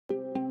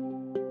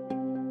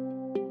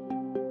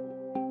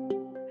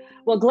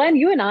Well, Glenn,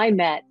 you and I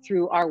met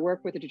through our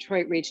work with the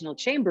Detroit Regional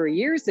Chamber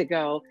years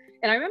ago.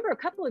 And I remember a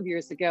couple of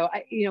years ago,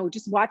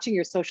 just watching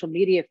your social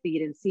media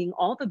feed and seeing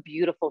all the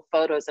beautiful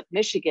photos of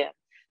Michigan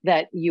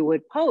that you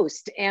would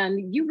post.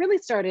 And you really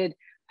started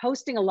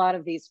posting a lot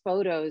of these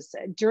photos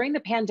during the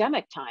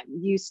pandemic time.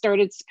 You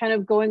started kind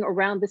of going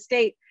around the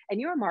state,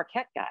 and you're a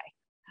Marquette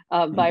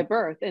guy by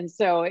birth. And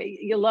so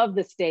you love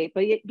the state,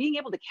 but being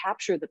able to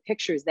capture the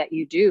pictures that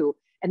you do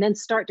and then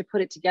start to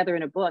put it together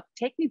in a book.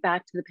 Take me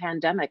back to the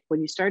pandemic when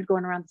you started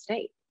going around the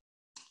state.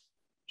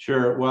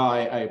 Sure. Well,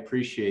 I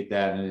appreciate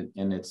that.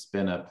 And it's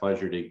been a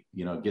pleasure to,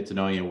 get to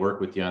know you and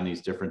work with you on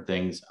these different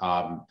things.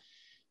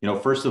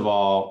 First of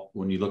all,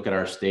 when you look at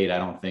our state, I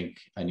don't think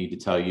I need to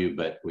tell you,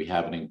 but we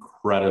have an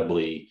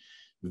incredibly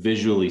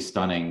visually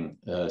stunning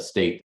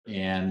state.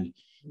 And,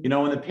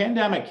 when the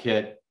pandemic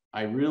hit,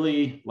 I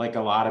really, like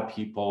a lot of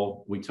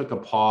people, we took a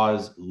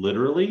pause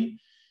literally,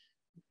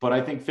 but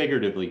I think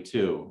figuratively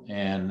too.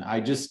 And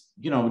I just,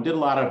 did a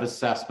lot of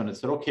assessment and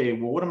said, okay,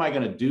 well, what am I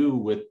going to do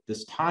with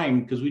this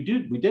time? Because we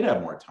did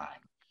have more time.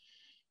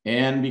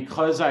 And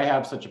because I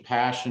have such a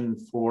passion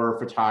for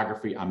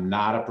photography, I'm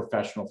not a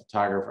professional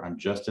photographer, I'm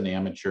just an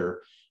amateur,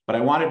 but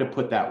I wanted to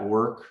put that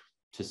work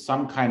to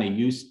some kind of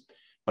use,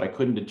 but I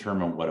couldn't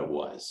determine what it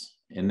was.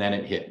 And then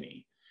it hit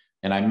me.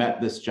 And I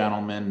met this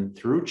gentleman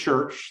through a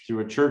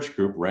church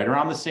group right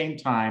around the same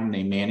time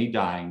named Manny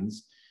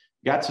Dines.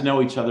 Got to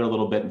know each other a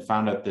little bit and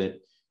found out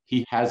that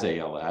he has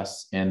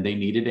ALS and they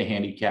needed a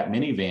handicap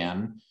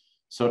minivan.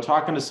 So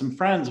talking to some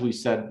friends, we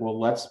said, well,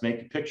 let's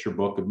make a picture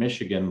book of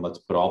Michigan. Let's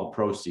put all the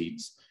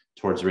proceeds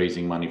towards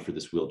raising money for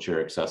this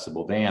wheelchair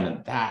accessible van.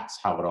 And that's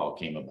how it all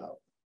came about.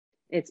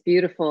 It's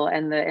beautiful.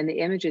 And the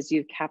images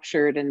you've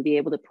captured and be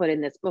able to put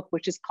in this book,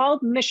 which is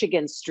called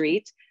Michigan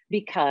Street,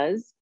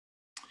 because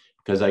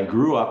I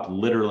grew up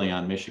literally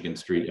on Michigan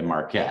Street in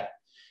Marquette.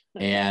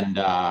 And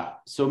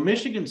so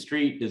Michigan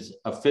Street is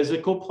a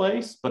physical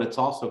place, but it's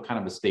also kind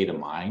of a state of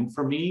mind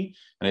for me.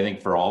 And I think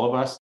for all of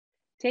us.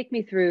 Take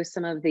me through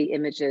some of the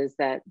images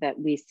that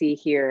we see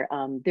here.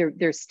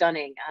 They're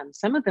stunning.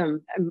 Some of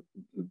them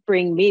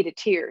bring me to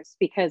tears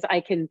because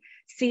I can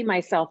see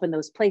myself in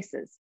those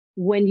places.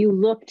 When you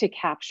look to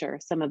capture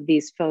some of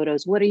these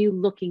photos, what are you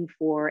looking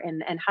for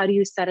and how do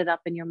you set it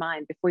up in your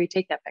mind before you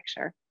take that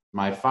picture?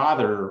 My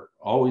father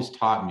always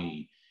taught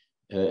me,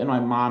 and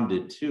my mom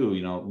did too,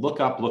 look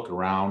up, look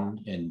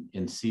around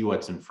and see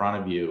what's in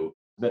front of you.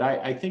 But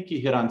I think you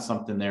hit on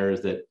something there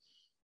is that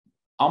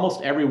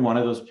almost every one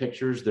of those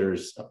pictures,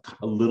 there's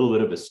a little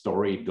bit of a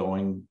story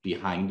going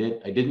behind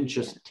it. I didn't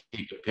just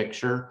take a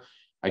picture.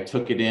 I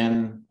took it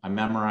in, I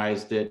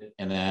memorized it,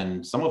 and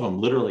then some of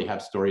them literally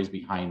have stories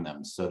behind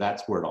them. So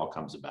that's where it all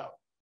comes about.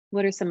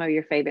 What are some of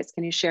your favorites?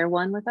 Can you share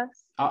one with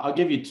us? I'll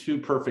give you two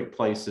perfect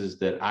places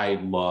that I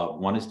love.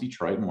 One is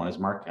Detroit and one is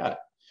Marquette.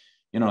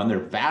 And they're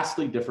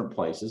vastly different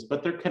places,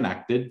 but they're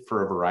connected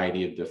for a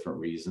variety of different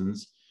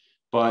reasons.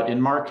 But in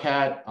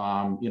Marquette,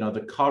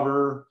 the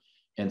cover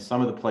and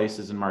some of the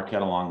places in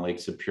Marquette along Lake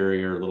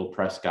Superior, Little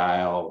Presque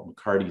Isle,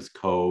 McCarty's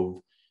Cove,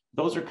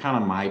 those are kind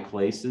of my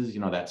places,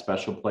 that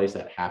special place,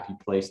 that happy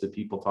place that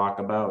people talk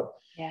about.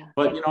 Yeah.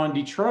 But, in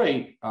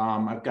Detroit,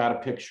 I've got a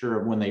picture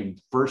of when they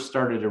first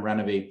started to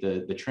renovate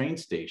the train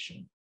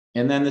station.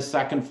 And then the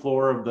second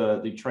floor of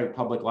the Detroit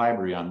Public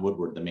Library on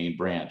Woodward, the main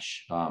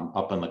branch,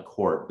 up in the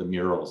court, the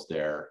murals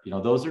there,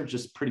 those are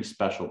just pretty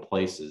special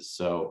places.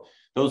 So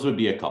those would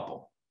be a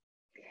couple.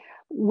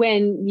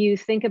 When you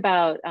think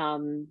about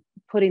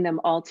putting them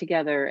all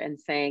together and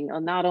saying, oh,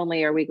 not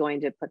only are we going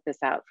to put this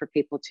out for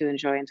people to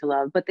enjoy and to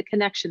love, but the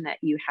connection that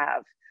you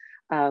have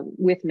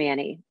with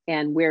Manny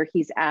and where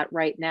he's at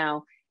right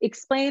now,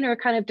 explain or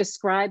kind of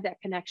describe that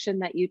connection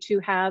that you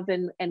two have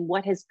and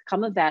what has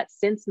come of that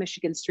since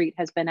Michigan Street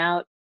has been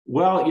out.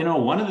 Well,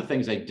 one of the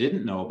things I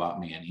didn't know about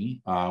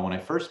Manny when I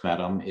first met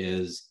him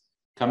is,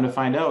 come to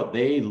find out,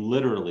 they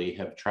literally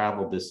have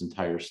traveled this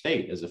entire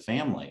state as a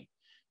family.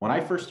 When I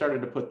first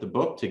started to put the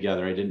book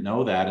together, I didn't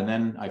know that. And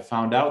then I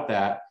found out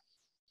that.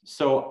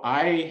 So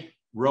I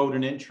wrote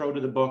an intro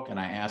to the book and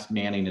I asked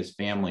Manny and his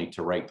family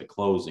to write the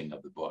closing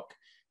of the book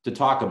to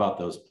talk about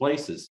those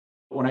places.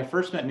 When I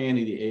first met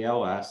Manny, the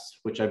ALS,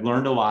 which I've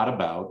learned a lot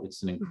about,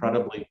 it's an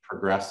incredibly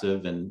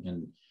progressive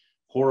and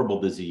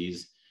horrible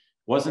disease,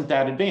 wasn't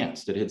that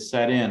advanced. It had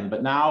set in,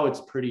 but now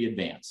it's pretty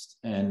advanced.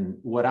 And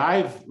what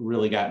I've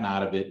really gotten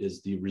out of it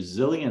is the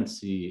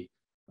resiliency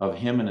of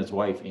him and his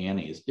wife,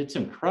 Annie. It's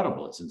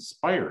incredible. It's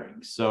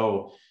inspiring.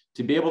 So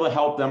to be able to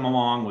help them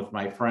along with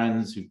my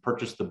friends who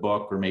purchased the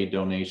book or made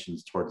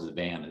donations towards the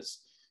van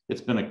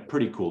it's been a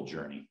pretty cool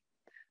journey.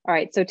 All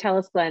right. So tell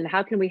us, Glenn,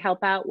 how can we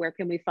help out? Where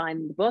can we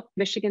find the book,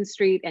 Michigan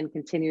Street, and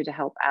continue to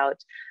help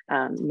out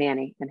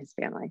Manny and his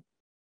family?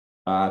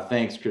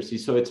 Thanks, Christy.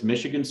 So it's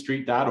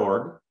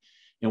michiganstreet.org.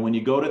 And when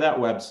you go to that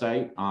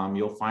website,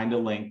 you'll find a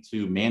link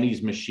to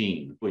Manny's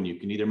Machine, when you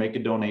can either make a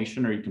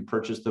donation or you can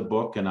purchase the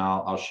book and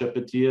I'll ship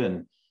it to you.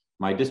 And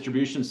my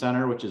distribution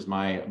center, which is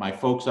my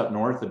folks up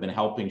north, have been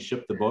helping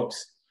ship the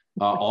books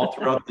all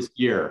throughout this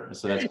year.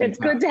 So that's been it's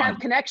good to have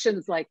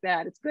connections like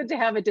that. It's good to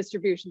have a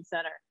distribution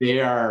center.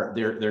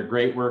 They're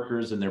great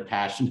workers, and they're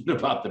passionate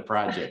about the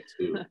project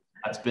too.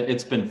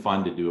 It's been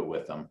fun to do it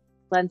with them.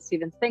 Len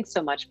Stevens, thanks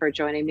so much for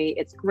joining me.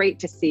 It's great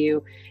to see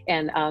you,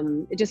 and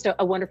just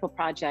a wonderful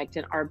project,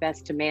 and our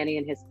best to Manny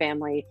and his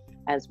family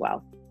as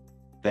well.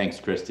 Thanks,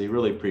 Christy.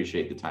 Really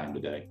appreciate the time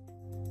today.